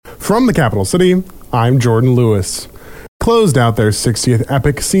From the capital city, I'm Jordan Lewis. Closed out their 60th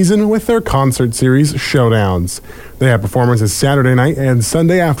epic season with their concert series, Showdowns. They had performances Saturday night and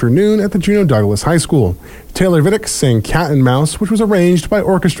Sunday afternoon at the Juneau Douglas High School. Taylor Vidic sang Cat and Mouse, which was arranged by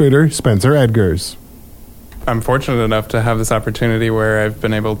orchestrator Spencer Edgars. I'm fortunate enough to have this opportunity where I've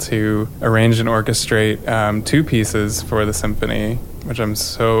been able to arrange and orchestrate two pieces for the symphony, which I'm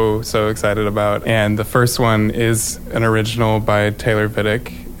so excited about. And the first one is an original by Taylor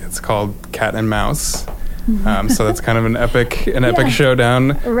Vidic. It's called Cat and Mouse. So that's kind of an epic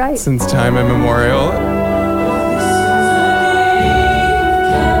showdown since time immemorial.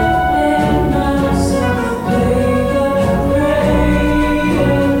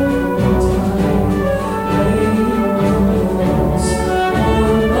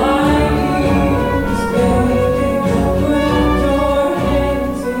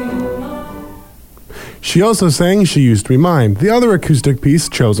 She also sang She Used to Be Mine, the other acoustic piece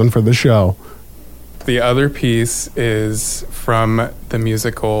chosen for the show. The other piece is from the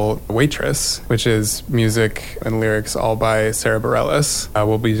musical Waitress, which is music and lyrics all by Sarah Bareilles.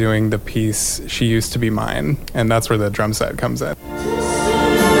 We'll be doing the piece She Used to Be Mine, and that's where the drum set comes in.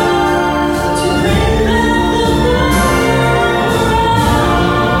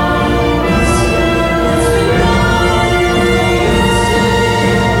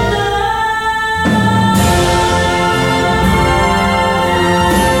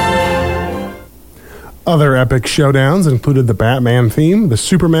 Other epic showdowns included the Batman theme, the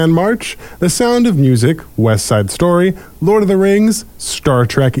Superman March, The Sound of Music, West Side Story, Lord of the Rings, Star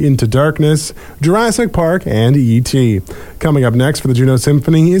Trek Into Darkness, Jurassic Park, and E.T. Coming up next for the Juneau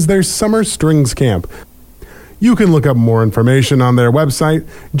Symphony is their Summer Strings Camp. You can look up more information on their website,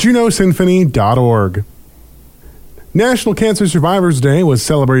 juneausymphony.org. National Cancer Survivors Day was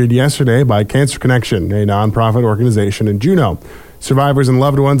celebrated yesterday by Cancer Connection, a nonprofit organization in Juneau. Survivors and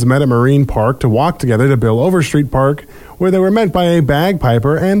loved ones met at Marine Park to walk together to Bill Overstreet Park, where they were met by a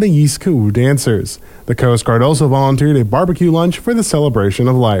bagpiper and the Yiskoo dancers. The Coast Guard also volunteered a barbecue lunch for the celebration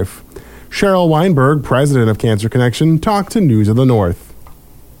of life. Cheryl Weinberg, president of Cancer Connection, talked to News of the North.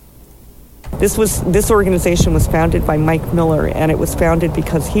 This organization was founded by Mike Miller, and it was founded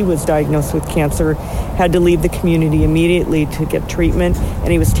because he was diagnosed with cancer, had to leave the community immediately to get treatment,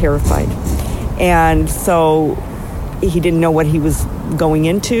 and he was terrified. And so he didn't know what he was going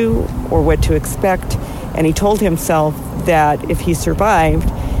into or what to expect, and he told himself that if he survived,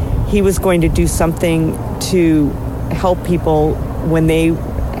 he was going to do something to help people when they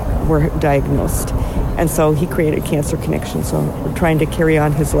were diagnosed. And so he created Cancer Connection, so we're trying to carry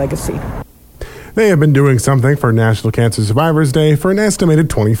on his legacy. They have been doing something for National Cancer Survivors Day for an estimated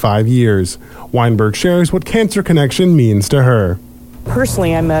 25 years. Weinberg shares what Cancer Connection means to her.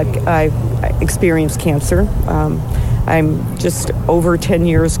 Personally, I experienced cancer. I'm just over 10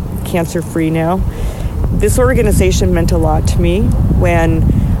 years cancer-free now. This organization meant a lot to me when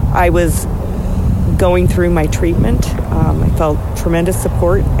I was going through my treatment. I felt tremendous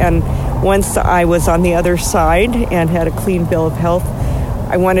support, and once I was on the other side and had a clean bill of health,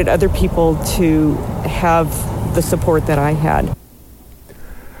 I wanted other people to have the support that I had.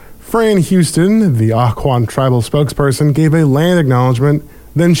 Fran Houston, the Aquan tribal spokesperson, gave a land acknowledgement.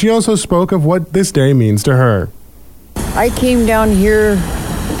 Then she also spoke of what this day means to her. I came down here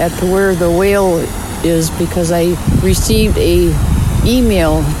at where the whale is because I received a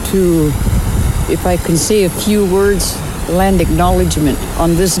email to, if I can say a few words, land acknowledgement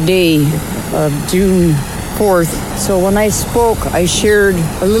on this day of June 4th. So when I spoke, I shared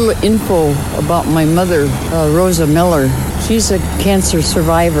a little info about my mother, Rosa Miller. She's a cancer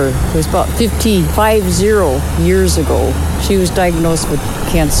survivor. It was about 50 years ago. She was diagnosed with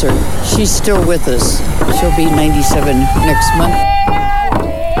cancer. She's still with us. She'll be 97 next month.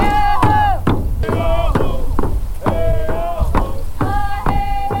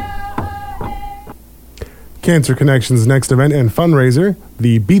 Cancer Connection's next event and fundraiser,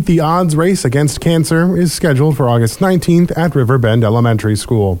 the Beat the Odds Race Against Cancer, is scheduled for August 19th at Riverbend Elementary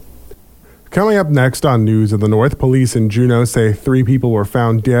School. Coming up next on News of the North, police in Juneau say 3 people were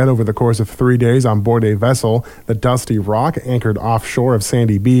found dead over the course of 3 days on board a vessel, the Dusky Rock, anchored offshore of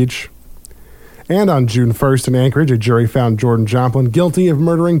Sandy Beach. And on June 1st in Anchorage, a jury found Jordan Joplin guilty of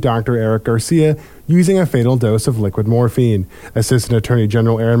murdering Dr. Eric Garcia using a fatal dose of liquid morphine. Assistant Attorney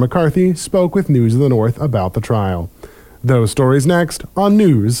General Aaron McCarthy spoke with News of the North about the trial. Those stories next on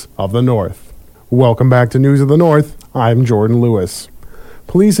News of the North. Welcome back to News of the North. I'm Jordan Lewis.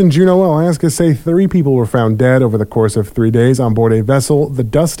 Police in Juneau, Alaska say 3 people were found dead over the course of 3 days on board a vessel, the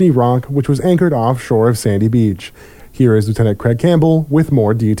Dusky Rock, which was anchored offshore of Sandy Beach. Here is Lieutenant Craig Campbell with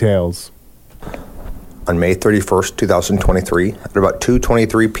more details. On May 31st, 2023, at about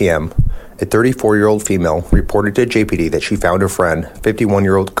 2:23 p.m., a 34-year-old female reported to JPD that she found her friend,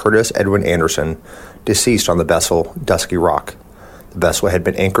 51-year-old Curtis Edwin Anderson, deceased on the vessel Dusky Rock. The vessel had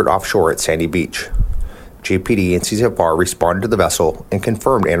been anchored offshore at Sandy Beach. JPD and CCFR responded to the vessel and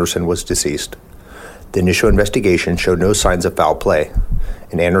confirmed Anderson was deceased. The initial investigation showed no signs of foul play,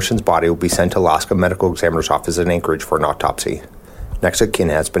 and Anderson's body will be sent to Alaska Medical Examiner's Office in Anchorage for an autopsy. Next of kin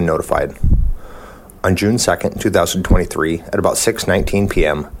has been notified. On June 2nd, 2023, at about 6:19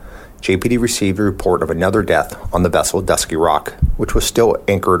 p.m., JPD received a report of another death on the vessel Dusky Rock, which was still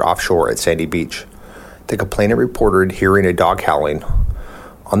anchored offshore at Sandy Beach. The complainant reported hearing a dog howling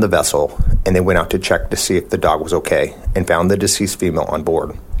on the vessel, and they went out to check to see if the dog was okay and found the deceased female on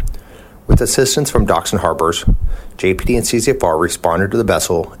board. With assistance from Docks and Harbors, JPD and CCFR responded to the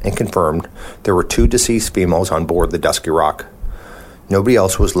vessel and confirmed there were 2 deceased females on board the Dusky Rock. Nobody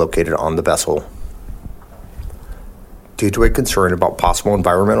else was located on the vessel. Due to a concern about possible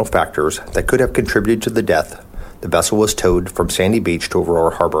environmental factors that could have contributed to the death, the vessel was towed from Sandy Beach to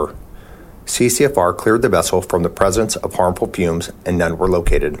Aurora Harbor. CCFR cleared the vessel from the presence of harmful fumes and none were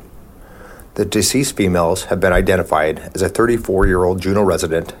located. The deceased females have been identified as a 34-year-old Juneau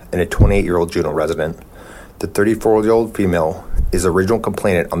resident and a 28-year-old Juneau resident. The 34-year-old female is the original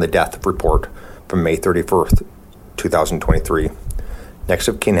complainant on the death report from May 31st, 2023. Next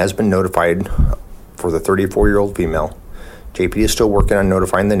of kin has been notified for the 34-year-old female. JPD is still working on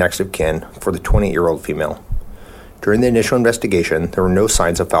notifying the next of kin for the 28-year-old female. During the initial investigation, there were no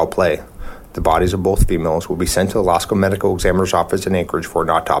signs of foul play. The bodies of both females will be sent to the Alaska Medical Examiner's Office in Anchorage for an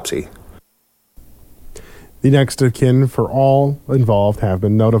autopsy. The next of kin for all involved have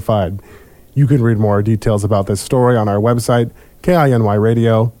been notified. You can read more details about this story on our website,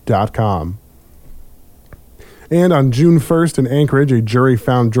 kinyradio.com. And on June 1st in Anchorage, a jury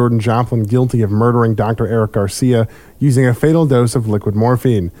found Jordan Joplin guilty of murdering Dr. Eric Garcia using a fatal dose of liquid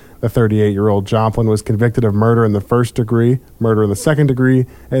morphine. The 38-year-old Joplin was convicted of murder in the first degree, murder in the second degree,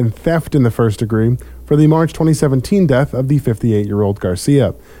 and theft in the first degree for the March 2017 death of the 58-year-old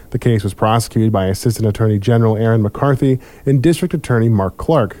Garcia. The case was prosecuted by Assistant Attorney General Aaron McCarthy and District Attorney Mark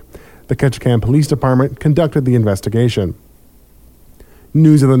Clark. The Ketchikan Police Department conducted the investigation.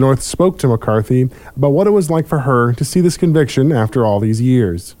 News of the North spoke to McCarthy about what it was like for her to see this conviction after all these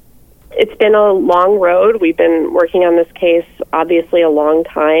years. It's been a long road. We've been working on this case, obviously, a long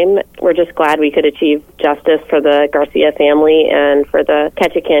time. We're just glad we could achieve justice for the Garcia family and for the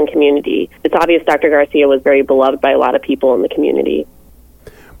Ketchikan community. It's obvious Dr. Garcia was very beloved by a lot of people in the community.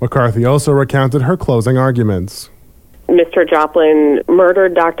 McCarthy also recounted her closing arguments. Mr. Joplin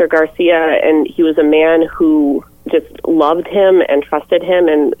murdered Dr. Garcia, and he was a man who just loved him and trusted him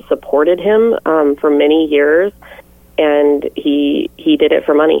and supported him for many years, and he did it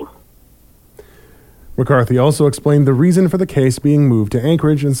for money. McCarthy also explained the reason for the case being moved to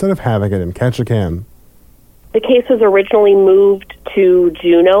Anchorage instead of having it in Ketchikan. The case was originally moved to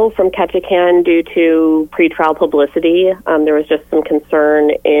Juneau from Ketchikan due to pretrial publicity. There was just some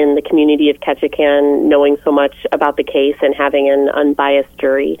concern in the community of Ketchikan knowing so much about the case and having an unbiased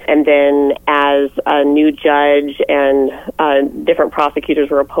jury. And then as a new judge and different prosecutors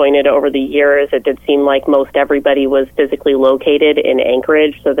were appointed over the years, it did seem like most everybody was physically located in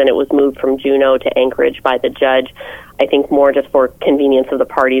Anchorage. So then it was moved from Juneau to Anchorage by the judge. I think more just for convenience of the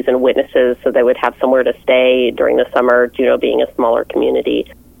parties and witnesses so they would have somewhere to stay during the summer, Juneau being a smaller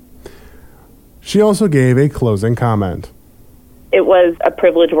community. She also gave a closing comment. It was a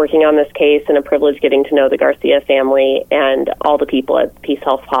privilege working on this case and a privilege getting to know the Garcia family and all the people at Peace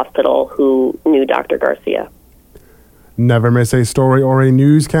Health Hospital who knew Dr. Garcia. Never miss a story or a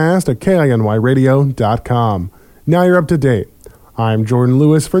newscast at kinyradio.com. Now you're up to date. I'm Jordan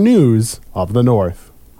Lewis for News of the North.